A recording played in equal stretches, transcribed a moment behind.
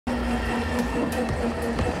Hi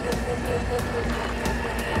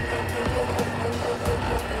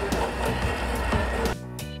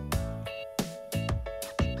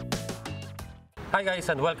guys,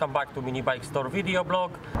 and welcome back to Mini Bike Store video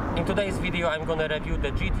blog. In today's video I'm gonna review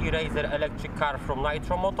the GT Razer electric car from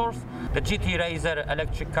Nitro Motors. The GT Razer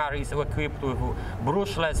electric car is equipped with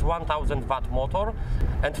brushless 1000 watt motor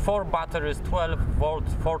and 4 batteries 12 volt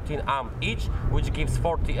 14 amp each, which gives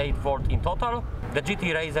 48 volt in total. The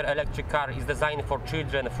GT Razer electric car is designed for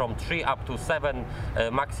children from 3 up to 7,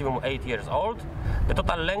 maximum 8 years old. The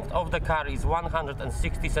total length of the car is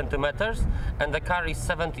 160 centimeters and the car is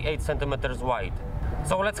 78 centimeters wide.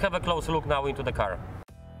 So let's have a close look now into the car.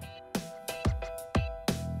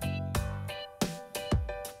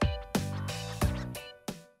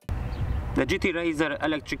 The GT Razer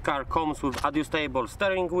electric car comes with adjustable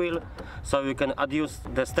steering wheel, so you can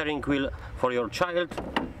adjust the steering wheel for your child.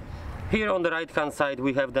 Here on the right hand side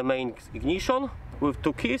we have the main ignition with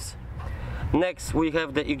 2 keys. Next we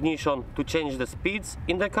have the ignition to change the speeds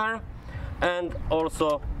in the car, and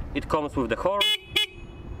also it comes with the horn.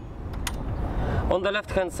 On the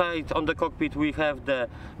left hand side on the cockpit we have the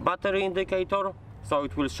battery indicator, so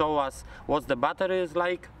it will show us what the battery is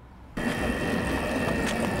like.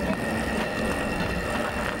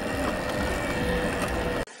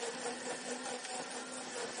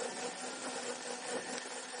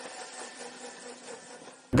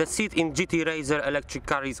 The seat in GT Razer electric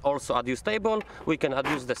car is also adjustable. We can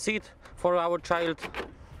adjust the seat for our child.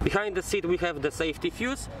 Behind the seat we have the safety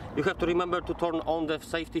fuse. You have to remember to turn on the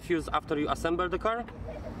safety fuse after you assemble the car.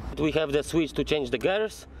 We have the switch to change the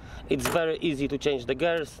gears. It's very easy to change the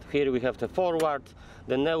gears. Here we have the forward,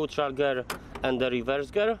 the neutral gear and the reverse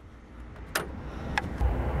gear.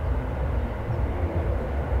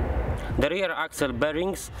 The rear axle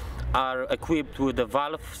bearings are equipped with a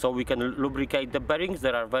valve, so we can lubricate the bearings.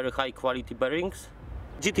 There are very high quality bearings.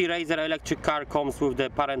 GT Razer electric car comes with the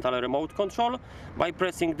parental remote control. By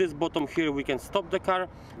pressing this button here we can stop the car.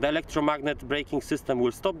 The electromagnet braking system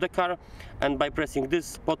will stop the car, and by pressing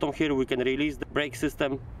this button here we can release the brake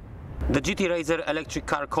system. The GT Razer electric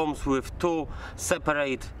car comes with 2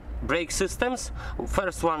 separate brake systems.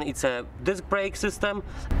 First one it's a disc brake system,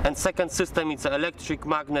 and second system it's an electric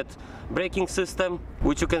magnet braking system,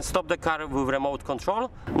 which you can stop the car with remote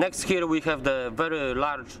control. Next here we have the very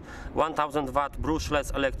large 1000 watt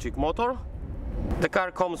brushless electric motor. The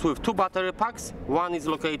car comes with 2 battery packs. One is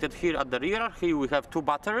located here at the rear. Here we have 2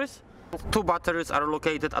 batteries. 2 batteries are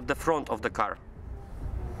located at the front of the car.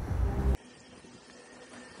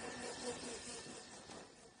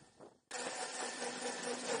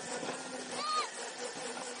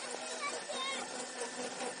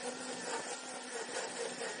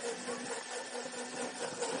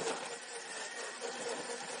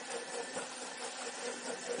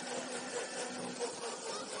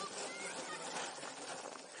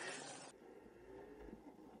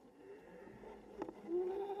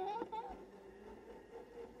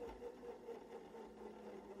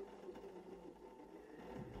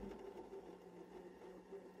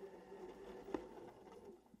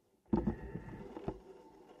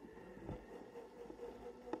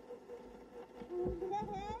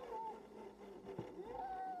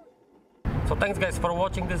 So thanks guys for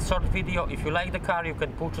watching this short video. If you like the car you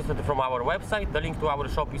can purchase it from our website. The link to our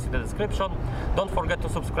shop is in the description. Don't forget to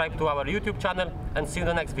subscribe to our YouTube channel, and see you in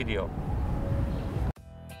the next video.